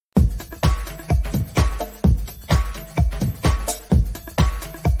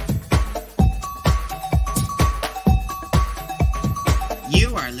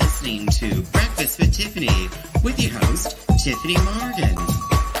Tiffany Morgan.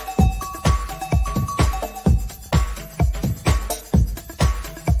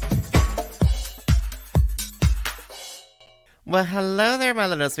 Well, hello there, my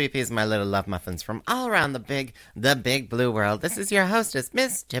little sweeties, my little love muffins from all around the big blue world. This is your hostess,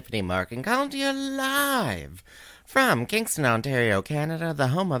 Miss Tiffany Morgan, calling to you live from Kingston, Ontario, Canada, the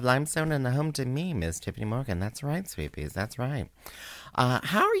home of limestone and the home to me, Miss Tiffany Morgan. That's right, sweeties, that's right.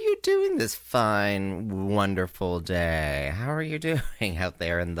 How are you doing this fine, wonderful day? How are you doing out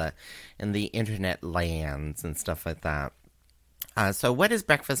there in the internet lands and stuff like that? So what is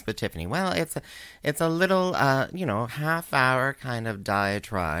Breakfast with Tiffany? Well, it's a little, half-hour kind of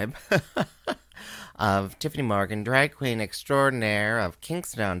diatribe of Tiffany Morgan, drag queen extraordinaire of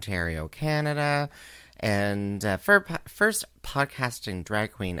Kingston, Ontario, Canada, and first podcasting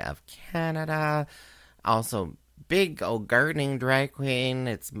drag queen of Canada. Also, big old gardening drag queen.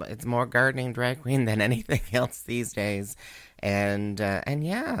 It's more gardening drag queen than anything else these days, and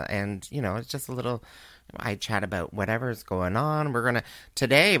it's just a little. I chat about whatever's going on.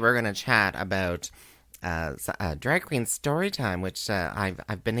 Today we're gonna chat about drag queen story time, which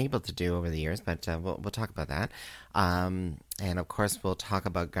I've been able to do over the years, but we'll talk about that. And of course we'll talk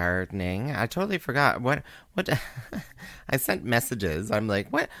about gardening. I totally forgot what I sent messages. I'm like,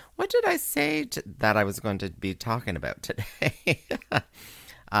 what did I say that I was going to be talking about today?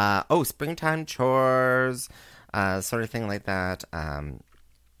 Springtime chores, sort of thing like that.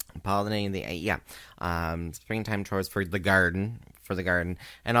 Pollinating springtime chores for the garden,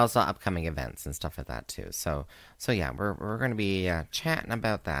 and also upcoming events and stuff like that too. So yeah, we're going to be chatting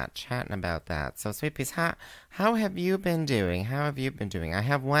about that. So sweeties, how have you been doing? I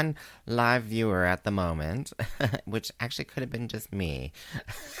have one live viewer at the moment, which actually could have been just me,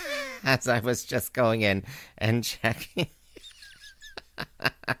 as I was just going in and checking.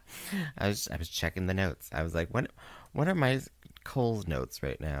 I was checking the notes. I was like, what are my Cole's notes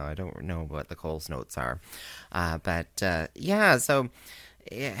right now? I don't know what the Cole's notes are.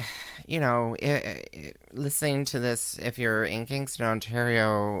 Listening to this, if you're in Kingston,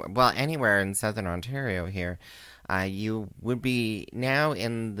 Ontario, well, anywhere in Southern Ontario here, you would be now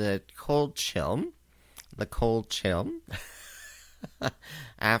in the cold chill,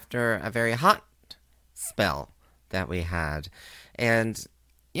 after a very hot spell that we had. And,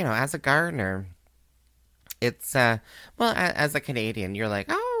 as a gardener, it's, as a Canadian, you're like,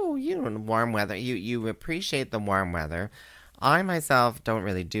 warm weather. You appreciate the warm weather. I, myself, don't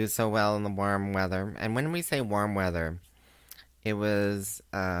really do so well in the warm weather. And when we say warm weather, it was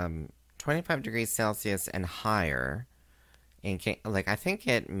 25 degrees Celsius and higher. I think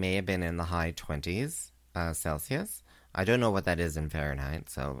it may have been in the high 20s Celsius. I don't know what that is in Fahrenheit,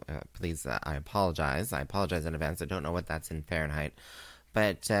 so please, I apologize. I apologize in advance. I don't know what that's in Fahrenheit.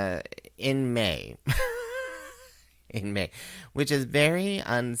 But in May... in May, which is very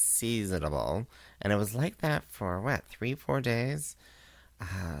unseasonable, and it was like that for 3-4 days.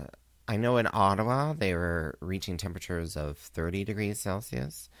 I know in Ottawa they were reaching temperatures of 30 degrees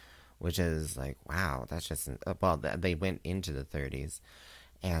Celsius, which is like, wow, that's just, they went into the 30s,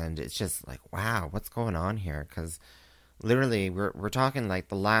 and it's just like, wow, what's going on here? Because literally we're talking like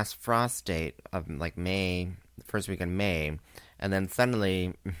the last frost date of like May, the first week in May, and then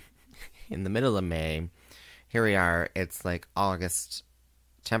suddenly in the middle of May, here we are, it's like August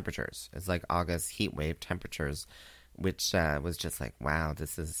temperatures. It's like August heat wave temperatures, which was just like, wow,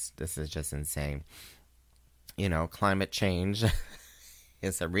 this is just insane. Climate change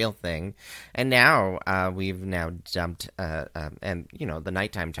is a real thing. And now we've now jumped, and the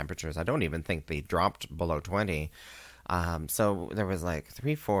nighttime temperatures, I don't even think they dropped below 20. So there was like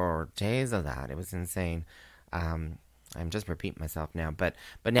 3-4 days of that. It was insane. I'm just repeating myself now, but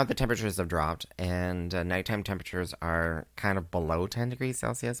now the temperatures have dropped, and nighttime temperatures are kind of below 10 degrees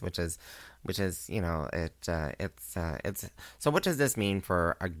Celsius, which is it's. So what does this mean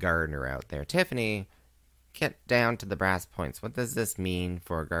for a gardener out there, Tiffany? Get down to the brass points. What does this mean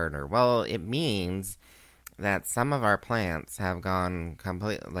for a gardener? Well, it means that some of our plants have gone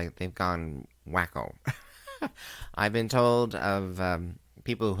they've gone wacko. I've been told of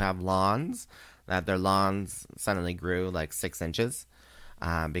people who have lawns, that their lawns suddenly grew like 6 inches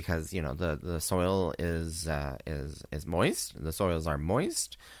because the soil is moist. The soils are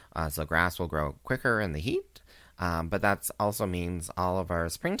moist, so grass will grow quicker in the heat. But that also means all of our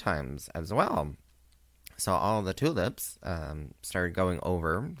springtimes as well. So all the tulips started going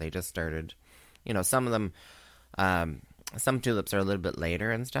over. They just started, some of them. Some tulips are a little bit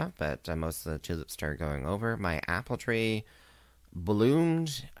later and stuff, but most of the tulips started going over. My apple tree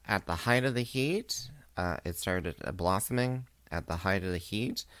bloomed at the height of the heat. It started blossoming at the height of the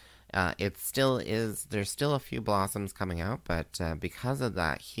heat, It still is. There's still a few blossoms coming out, but because of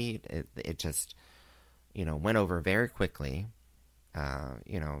that heat, it just went over very quickly.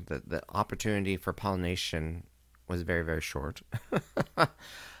 The opportunity for pollination was very, very short.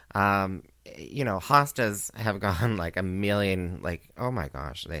 Hostas have gone like a million, like, oh my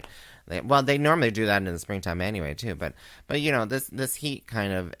gosh, they normally do that in the springtime anyway too, but this heat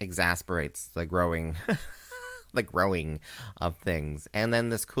kind of exasperates the growing the growing of things, and then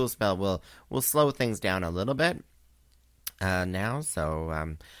this cool spell will slow things down a little bit now.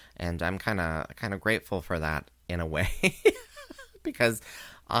 So and I'm kind of grateful for that in a way because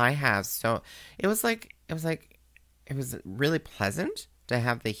I have so it was really pleasant to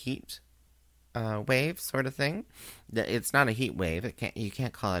have the heat wave sort of thing. It's not a heat wave. You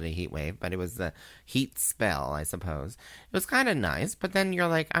can't call it a heat wave, but it was the heat spell, I suppose. It was kind of nice, but then you're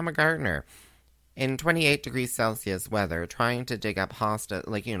like, I'm a gardener in 28 degrees Celsius weather, trying to dig up hosta,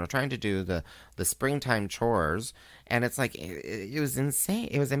 trying to do the springtime chores, and it's like it was insane.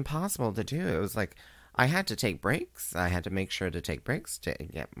 It was impossible to do. It was like I had to take breaks. I had to make sure to take breaks to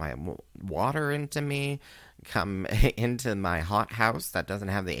get my water into me, come into my hot house that doesn't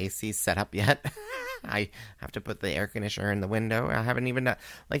have the AC set up yet. I have to put the air conditioner in the window. I haven't even done,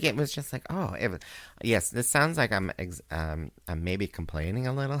 it was just like, yes, this sounds like I'm maybe complaining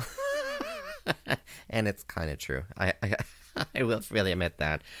a little. And it's kind of true. I will really admit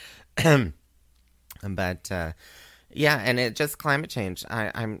that. But yeah, and it just climate change.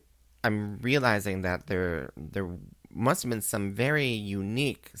 I'm realizing that there must have been some very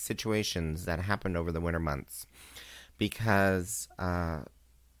unique situations that happened over the winter months because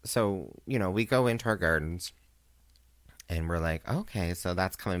we go into our gardens and we're like, okay, so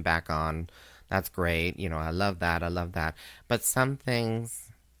that's coming back on. That's great. I love that. I love that. But some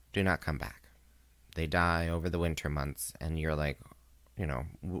things do not come back. They die over the winter months, and you're like,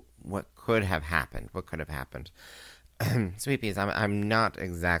 what could have happened? What could have happened? Sweet peas, I'm not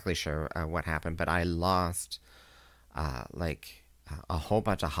exactly sure what happened, but I lost a whole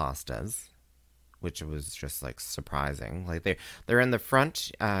bunch of hostas, which was just like surprising. Like they're in the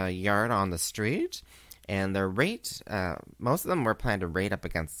front yard on the street, and they're most of them were planted right up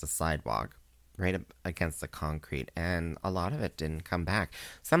against the sidewalk, right up against the concrete, and a lot of it didn't come back.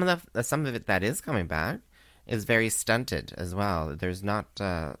 Some of it that is coming back is very stunted as well. There's not.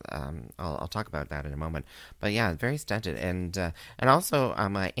 I'll talk about that in a moment. But yeah, very stunted, and also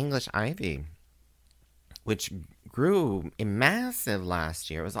my English ivy, which grew massive last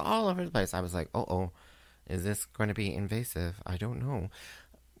year. It was all over the place. I was like, oh, is this going to be invasive? I don't know.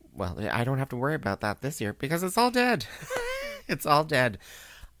 Well, I don't have to worry about that this year because it's all dead. It's all dead.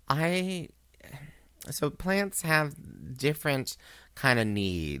 So plants have different kind of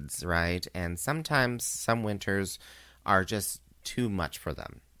needs, right? And sometimes some winters are just too much for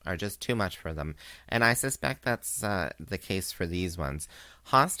them. And I suspect that's the case for these ones.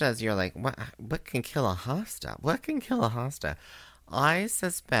 Hostas, you're like, what can kill a hosta? What can kill a hosta? I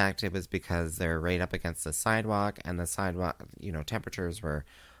suspect it was because they're right up against the sidewalk, and the sidewalk, temperatures were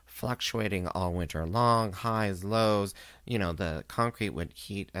fluctuating all winter long, highs, lows. The concrete would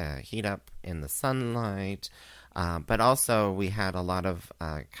heat up in the sunlight. But also we had a lot of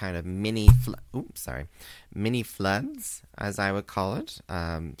kind of mini floods, as I would call it.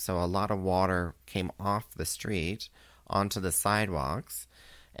 So a lot of water came off the street onto the sidewalks,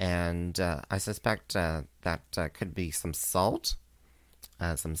 and I suspect that could be some salt,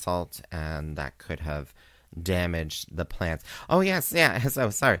 and that could have damaged the plants. Oh yes, yeah. So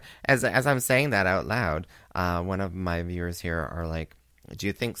sorry. As I'm saying that out loud, one of my viewers here are like, do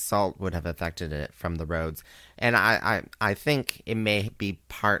you think salt would have affected it from the roads? And I think it may be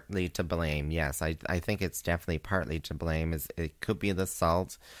partly to blame. Yes, I think it's definitely partly to blame. It could be the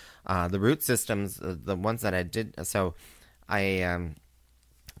salt. The root systems, the ones that I did. So I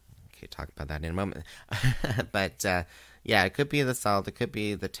okay, talk about that in a moment. But yeah, it could be the salt. It could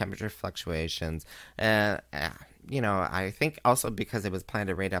be the temperature fluctuations. I think also because it was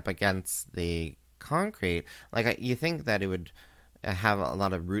planted right up against the concrete, you think that it would have a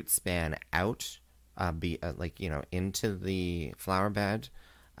lot of root span out, into the flower bed,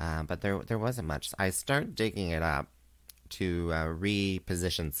 but there wasn't much. I started digging it up to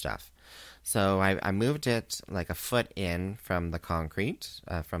reposition stuff. So I moved it like a foot in from the concrete,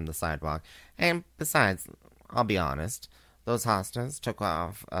 from the sidewalk. And besides, I'll be honest, those hostas took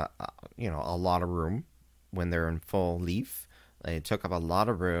off, a lot of room when they're in full leaf. They took up a lot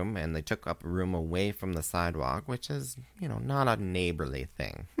of room, and they took up room away from the sidewalk, which is, not a neighborly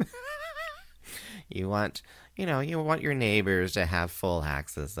thing. You want your neighbors to have full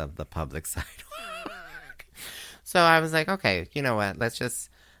access of the public sidewalk. So I was like, okay, you know what? Let's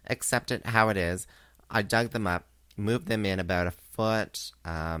just accept it how it is. I dug them up, moved them in about a foot.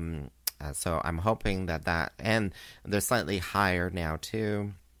 So I'm hoping and they're slightly higher now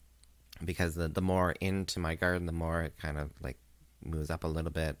too, because the more into my garden, the more it kind of like moves up a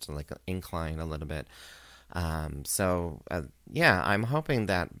little bit, like incline a little bit. Yeah, I'm hoping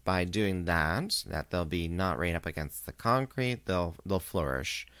that by doing that they'll be not right up against the concrete. They'll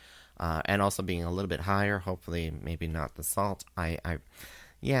flourish, and also being a little bit higher. Hopefully, maybe not the salt.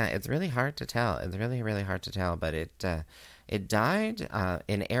 Yeah, it's really hard to tell. It's really, really hard to tell. But it died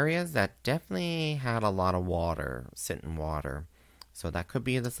in areas that definitely had a lot of water, sitting water. So that could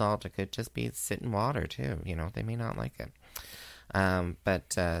be the salt. It could just be sitting water too. They may not like it.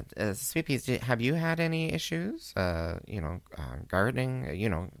 Sweet Peas, have you had any issues?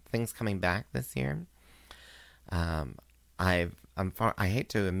 Gardening. Things coming back this year. I hate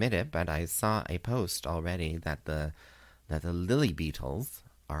to admit it, but I saw a post already that the lily beetles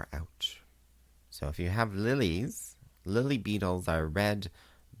are out. So if you have lilies, lily beetles are red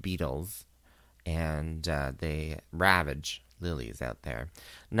beetles, and they ravage lilies out there.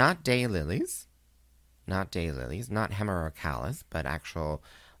 Not daylilies, not hemerocalis, but actual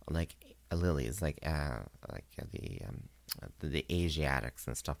like lilies, like the Asiatics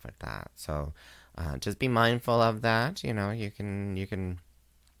and stuff like that. So just be mindful of that. You can.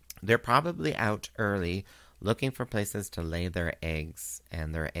 They're probably out early, looking for places to lay their eggs,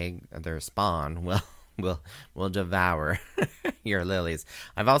 and their spawn will devour your lilies.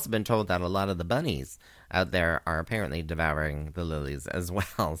 I've also been told that a lot of the bunnies out there are apparently devouring the lilies as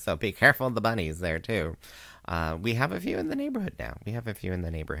well. So be careful of the bunnies there too. We have a few in the neighborhood now.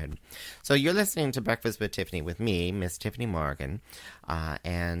 So you're listening to Breakfast with Tiffany with me, Miss Tiffany Morgan.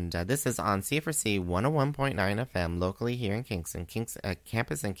 And this is on CFRC 101.9 FM locally here in Kingston,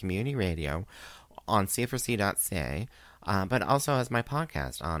 campus and community radio on CFRC.ca. But also as my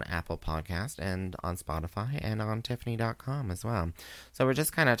podcast on Apple Podcast and on Spotify and on Tiffany.com as well. So we're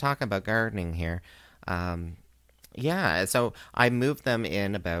just kind of talking about gardening here. So I moved them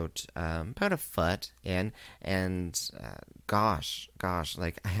in about a foot in, and gosh,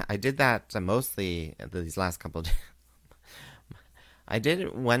 like I did that mostly these last couple of days. I did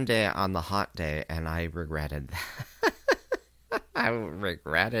it one day on the hot day, and I regretted that. I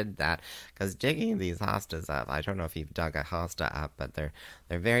regretted that, because digging these hostas up, I don't know if you've dug a hosta up, but they're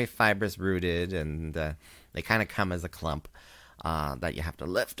very fibrous rooted, and they kind of come as a clump. That you have to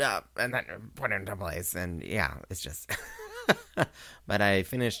lift up and then put into place. And yeah, it's just... But I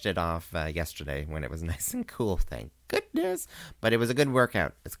finished it off yesterday when it was nice and cool, thank goodness. But it was a good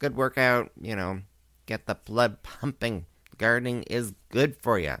workout. It's a good workout, get the blood pumping. Gardening is good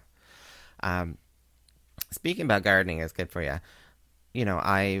for you. Speaking about gardening is good for you,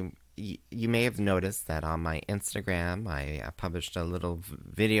 you may have noticed that on my Instagram, I published a little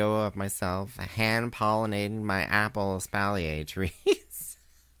video of myself hand-pollinating my apple espalier trees.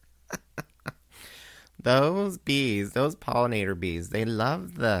 Those bees, those pollinator bees, they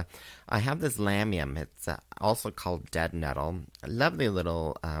love I have this lamium. It's also called dead nettle. A lovely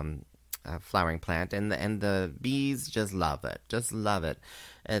little flowering plant, and the bees just love it.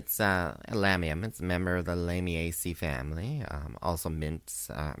 It's a lamium. It's a member of the Lamiaceae family. Also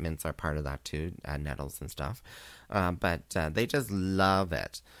mints. Mints are part of that too, nettles and stuff. But they just love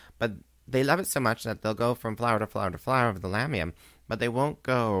it. But they love it so much that they'll go from flower to flower to flower of the lamium, but they won't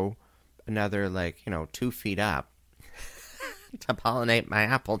go another 2 feet up to pollinate my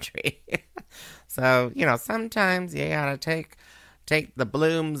apple tree. So, sometimes you gotta take the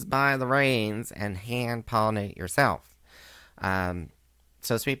blooms by the reins and hand pollinate yourself.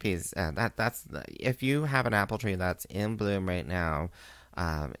 So Sweet Peas, that's if you have an apple tree that's in bloom right now,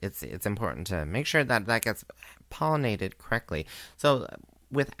 it's important to make sure that gets pollinated correctly. So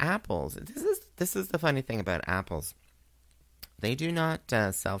with apples, this is the funny thing about apples. They do not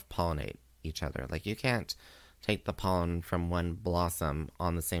self-pollinate each other. Like, you can't take the pollen from one blossom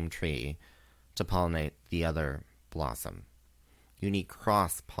on the same tree to pollinate the other blossom. You need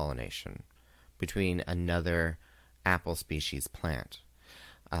cross-pollination between another apple species plant.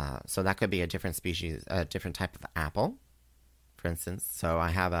 So that could be a different species, a different type of apple, for instance. So I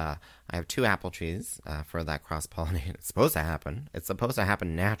have 2 apple trees for that cross-pollination. It's supposed to happen. It's supposed to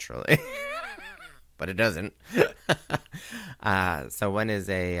happen naturally, but it doesn't. So one is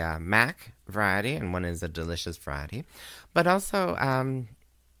a Mac variety and one is a delicious variety. But also,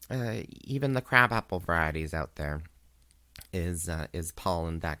 even the crabapple varieties out there is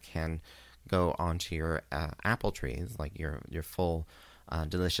pollen that can go onto your apple trees, like your full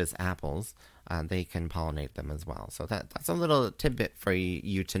delicious apples. They can pollinate them as well. So that's a little tidbit for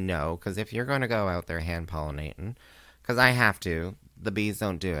you to know, because if you're going to go out there hand pollinating, because I have to, the bees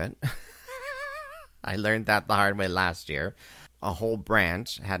don't do it. I learned that the hard way last year. A whole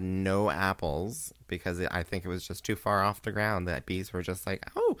branch had no apples because I think it was just too far off the ground. That bees were just like,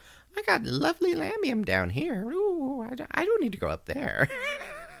 oh, I got lovely lamium down here. Ooh, I don't need to go up there.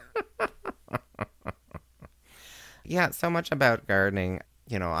 Yeah, so much about gardening.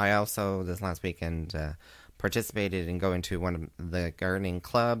 I also, this last weekend, participated in going to one of the gardening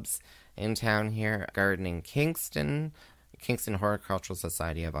clubs in town here, Gardening Kingston Horticultural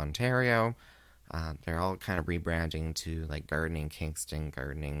Society of Ontario. They're all kind of rebranding to like Gardening Kingston,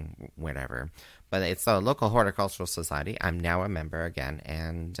 Gardening whatever. But it's a local horticultural society. I'm now a member again,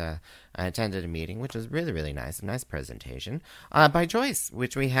 and I attended a meeting, which was really, really nice. A nice presentation by Joyce,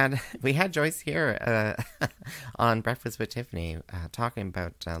 which we had Joyce here on Breakfast with Tiffany, talking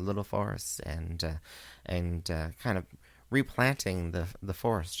about little forests and kind of replanting the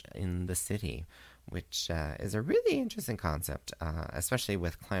forest in the city, which is a really interesting concept, especially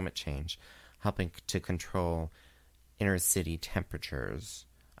with climate change, helping to control inner city temperatures.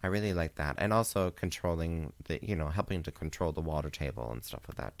 I really like that. And also controlling helping to control the water table and stuff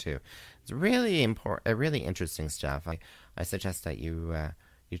like that too. It's really important, really interesting stuff. I suggest that you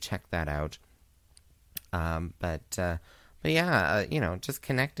check that out. But yeah, just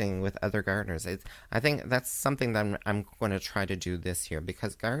connecting with other gardeners. I think that's something that I'm going to try to do this year,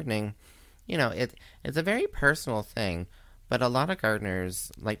 because gardening, it's a very personal thing. But a lot of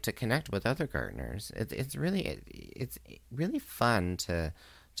gardeners like to connect with other gardeners. It's really fun to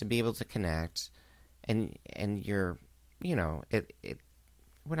be able to connect, and you're,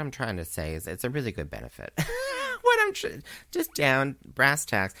 what I'm trying to say is it's a really good benefit. Just down brass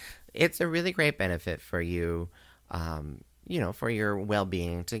tacks, it's a really great benefit for you, for your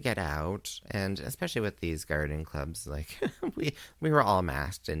well-being, to get out, and especially with these gardening clubs, like we were all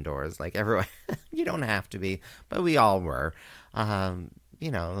masked indoors, like everyone. You don't have to be, but we all were.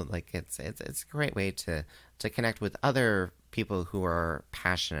 Like it's a great way to connect with other people who are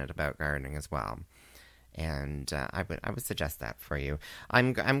passionate about gardening as well. And I would suggest that for you.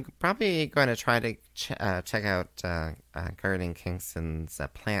 I'm probably going to try to check out Gardening Kingston's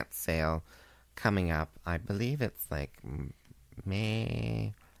plant sale coming up. I believe it's like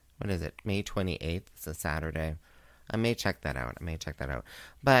May 28th. It's a Saturday. I may check that out.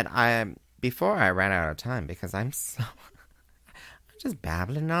 But before I ran out of time, because I'm just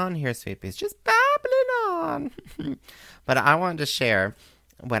babbling on here, Sweet Peas. Just babbling on. But I wanted to share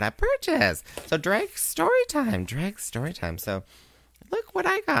what I purchased. So Drag story time. So look what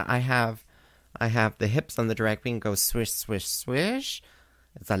I got. I have The Hips on the Drag Queen Go Swish, Swish, Swish.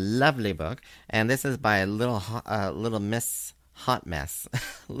 It's a lovely book. And this is by Little Miss Hot Mess.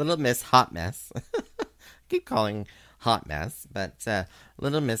 Little Miss Hot Mess. Keep calling Hot Mess, but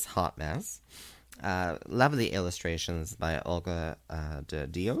Little Miss Hot Mess. Lovely illustrations by Olga de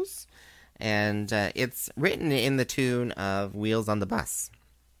Dios. And it's written in the tune of Wheels on the Bus.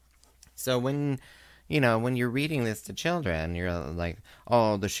 So when you're reading this to children, you're like,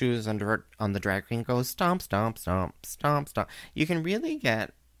 oh, the shoes on the drag queen go stomp, stomp, stomp, stomp, stomp. You can really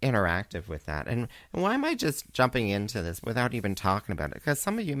get interactive with that. And why am I just jumping into this without even talking about it? Because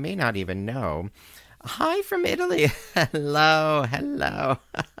some of you may not even know. Hi from Italy. Hello.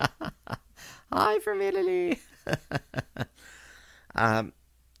 Hi from Italy.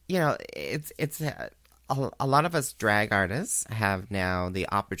 It's a lot of us drag artists have now the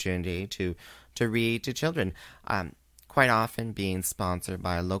opportunity to read to children, quite often being sponsored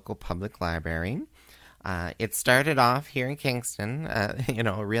by a local public library. It started off here in Kingston,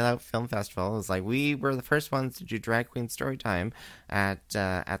 Real Out Film Festival. It was like we were the first ones to do Drag Queen Storytime at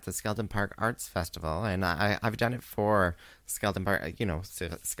the Skelton Park Arts Festival, and I've done it for Skelton Park,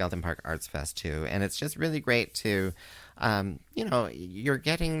 Skelton Park Arts Fest too. And it's just really great to, you're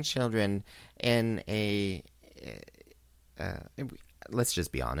getting children in a. Let's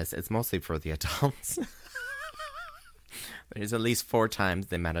just be honest, it's mostly for the adults. There's at least 4 times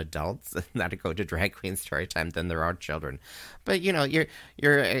the amount of adults that go to Drag Queen Storytime than there are children. But you're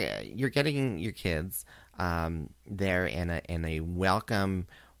getting your kids there in a welcome,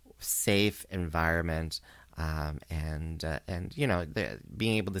 safe environment, and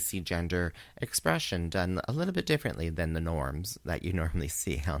being able to see gender expression done a little bit differently than the norms that you normally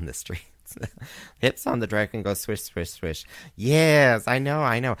see on the streets. Hips on the drag and go swish, swish, swish. Yes, I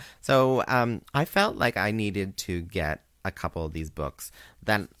know. So I felt like I needed to get a couple of these books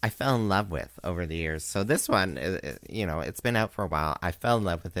that I fell in love with over the years. So this one, it's been out for a while. I fell in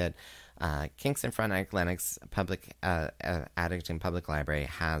love with it. Kingston Frontenac Lennox Addington Public Library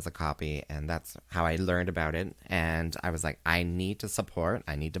has a copy, and that's how I learned about it. And I was like, I need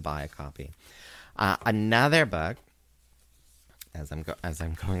to buy a copy. Another book as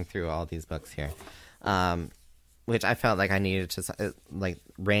I'm going through all these books here, which I felt like I needed to like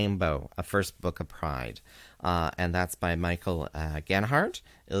Rainbow, a first book of Pride, and that's by Michael Genhardt,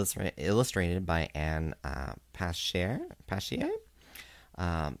 illustrated by Anne Paschier.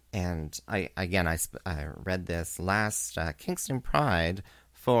 And I read this last Kingston Pride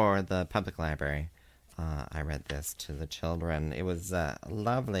for the public library. I read this to the children. It was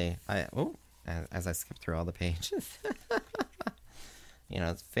lovely. As I skip through all the pages,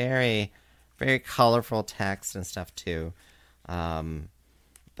 it's very, very colorful text and stuff too.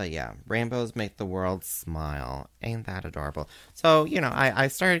 But yeah, rainbows make the world smile. Ain't that adorable? So, I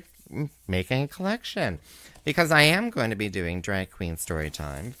started making a collection because I am going to be doing Drag Queen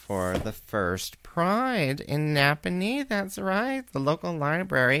Storytime for the first Pride in Napanee. That's right. The local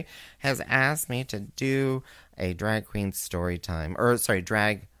library has asked me to do a Drag Queen Storytime,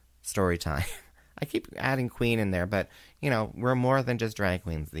 drag Storytime. I keep adding queen in there, but, we're more than just drag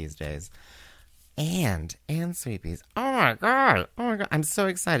queens these days. And Sweet Peas. Oh my god. I'm so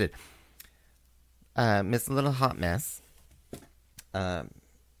excited. Miss Little Hot Mess.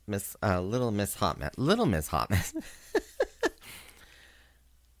 Little Miss Hot Mess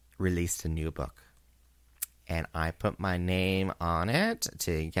released a new book. And I put my name on it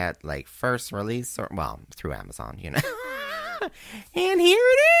to get first release through Amazon, And here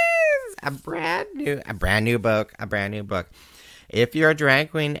it is. A brand new book. If You're a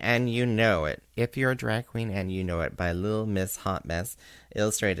Drag Queen and You Know It. If You're a Drag Queen and You Know It by Little Miss Hot Mess,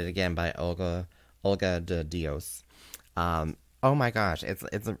 illustrated again by Olga de Dios. Oh my gosh,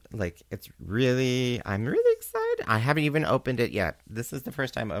 I'm really excited. I haven't even opened it yet. This is the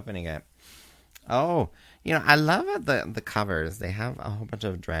first time opening it. Oh, I love the covers. They have a whole bunch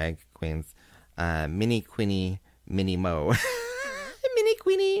of drag queens. Minnie Queenie, Minnie Mo. Minnie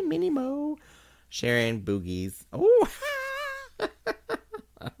Queenie, Minnie Mo. Sharon Boogies. Oh.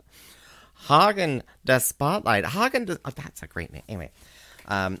 Hagen the Spotlight. That's a great name. Anyway,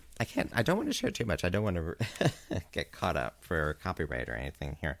 I don't want to share too much. I don't want to get caught up for copyright or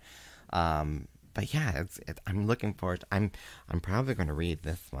anything here. But yeah, I'm looking forward. I'm probably going to read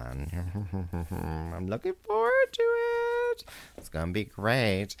this one. I'm looking forward to it. It's going to be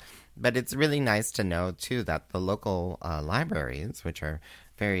great. But it's really nice to know too that the local libraries, which are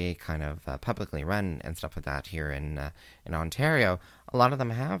very kind of publicly run and stuff like that here in Ontario, a lot of them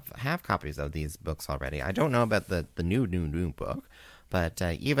have copies of these books already. I don't know about the new book, but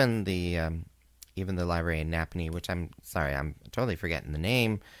even the library in Napanee, which I'm totally forgetting the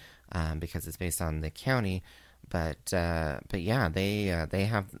name because it's based on the county, but yeah, they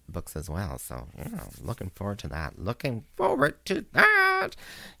have books as well. So looking forward to that.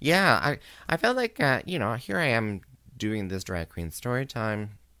 Yeah, I felt like here I am doing this Drag Queen Storytime.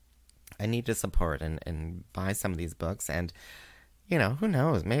 I need to support and buy some of these books, and who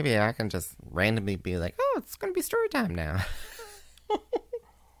knows, maybe I can just randomly be like, oh, it's going to be story time now.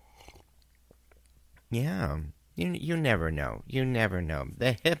 Yeah, you never know.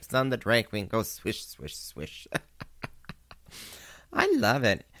 The hips on the drag queen go swish, swish, swish. I love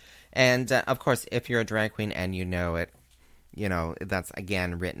it. And of course, if you're a drag queen and you know it, that's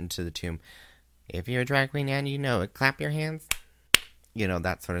again written to the tomb. If you're a drag queen and you know it, clap your hands.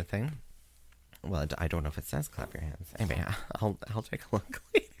 That sort of thing. Well, I don't know if it says clap your hands. Anyway, I'll take a look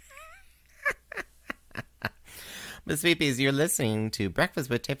later. Miss Sweepies, you're listening to Breakfast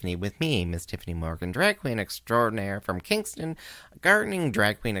with Tiffany with me, Miss Tiffany Morgan, drag queen extraordinaire from Kingston, gardening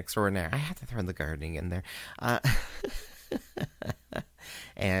drag queen extraordinaire. I have to throw the gardening in there.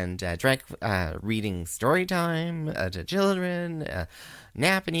 And drag reading story time to children,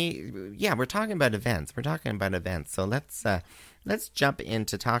 Napanee. Yeah, we're talking about events. So let's jump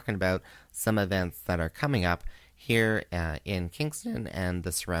into talking about some events that are coming up here in Kingston and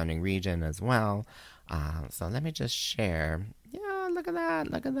the surrounding region as well. So let me just share. Yeah, look at that.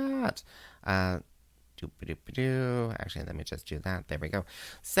 Actually, let me just do that. There we go.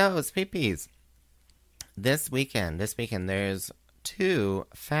 So, Sweepies, this weekend, there's 2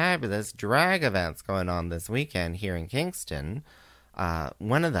 fabulous drag events going on this weekend here in Kingston.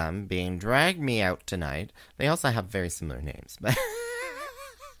 One of them being Drag Me Out Tonight. They also have very similar names. But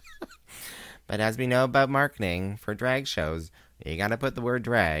as we know about marketing for drag shows, you gotta put the word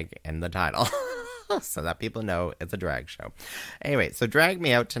drag in the title. So that people know it's a drag show. Anyway, so Drag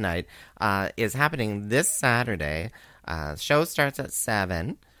Me Out Tonight is happening this Saturday. Show starts at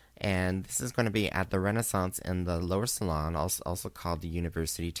 7, And this is going to be at the Renaissance in the Lower Salon, also called the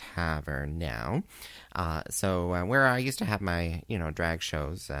University Tavern now. So where I used to have my, drag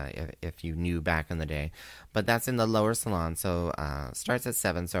shows, if you knew back in the day. But that's in the Lower Salon, so starts at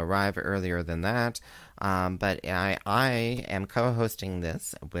 7, so arrive earlier than that. But I am co-hosting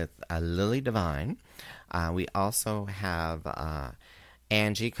this with Lily Devine. We also have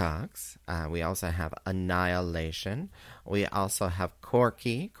Angie Cox. We also have Annihilation. We also have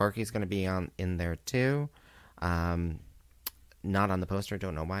Corky. Corky's going to be in there too. Not on the poster,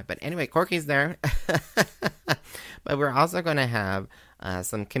 don't know why. But anyway, Corky's there. But we're also going to have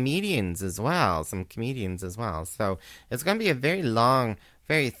some comedians as well. So it's going to be a very long,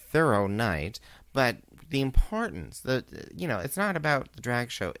 very thorough night. But the importance, it's not about the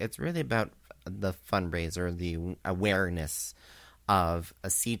drag show. It's really about the fundraiser, the awareness of a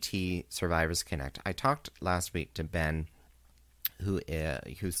CT Survivors Connect. I talked last week to Ben, who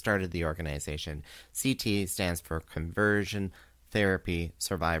started the organization. CT stands for Conversion Therapy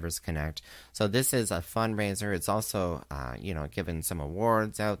Survivors Connect. So this is a fundraiser. It's also, given some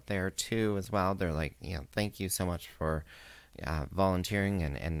awards out there too as well. They're like, thank you so much for volunteering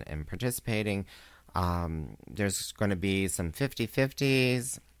and participating. There's going to be some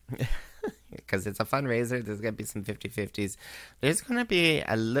 50-50s. Because it's a fundraiser, there's going to be some 50-50s. There's going to be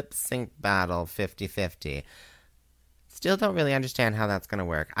a lip sync battle 50-50. Still don't really understand how that's going to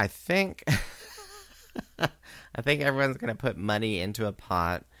work. I think everyone's going to put money into a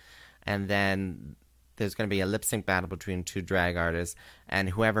pot, and then there's going to be a lip sync battle between two drag artists, and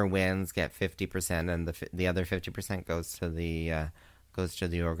whoever wins get 50%, and the other 50% goes to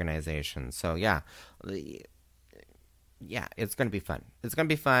the organization. So yeah, it's going to be fun. It's going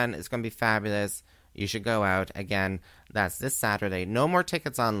to be fun. It's going to be fabulous. You should go out. Again, that's this Saturday. No more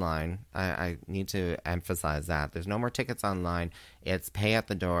tickets online. I need to emphasize that. There's no more tickets online. It's pay at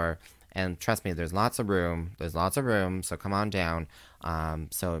the door. And trust me, there's lots of room. So come on down.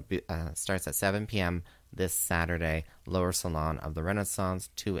 So it starts at 7 p.m. this Saturday. Lower Salon of the Renaissance,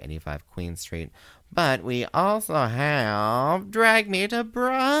 285 Queen Street. But we also have Drag Me to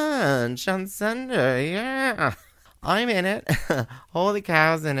Brunch on Sunday. Yeah. I'm in it. Holy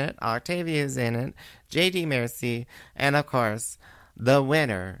Cow's in it. Octavia's in it. JD Mercy. And, of course, the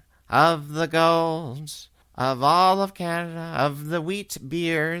winner of the gold of all of Canada, of the wheat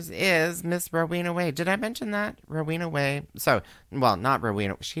beers, is Miss Rowena Way. Did I mention that? Rowena Way. So, well, not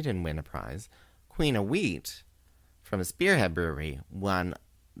Rowena. She didn't win a prize. Queen of Wheat from Spearhead Brewery won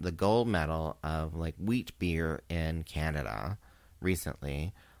the gold medal of, wheat beer in Canada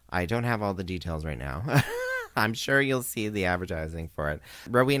recently. I don't have all the details right now. I'm sure you'll see the advertising for it.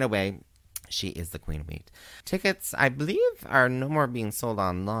 Rowena Way, she is the Queen of Wheat. Tickets, I believe, are no more being sold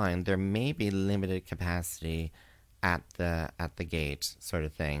online. There may be limited capacity at the gate, sort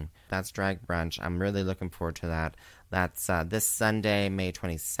of thing. That's Drag Brunch. I'm really looking forward to that. That's this Sunday, May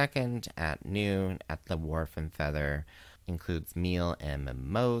 22nd at noon at the Wharf and Feather. Includes meal and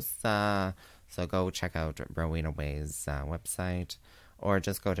mimosa. So go check out Rowena Way's website, or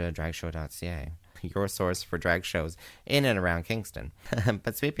just go to dragshow.ca. Your source for drag shows in and around Kingston.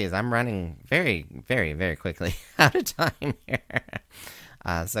 But Sweet Peas, I'm running very, very, very quickly out of time here.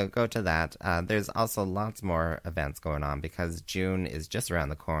 So go to that. There's also lots more events going on because June is just around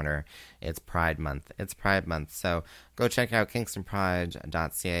the corner. It's Pride Month. So go check out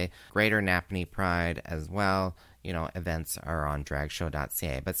kingstonpride.ca. Greater Napanee Pride as well. Events are on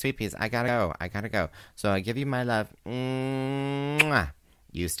dragshow.ca. But Sweet Peas, I gotta go. So I give you my love. Mwah.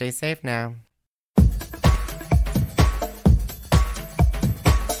 You stay safe now.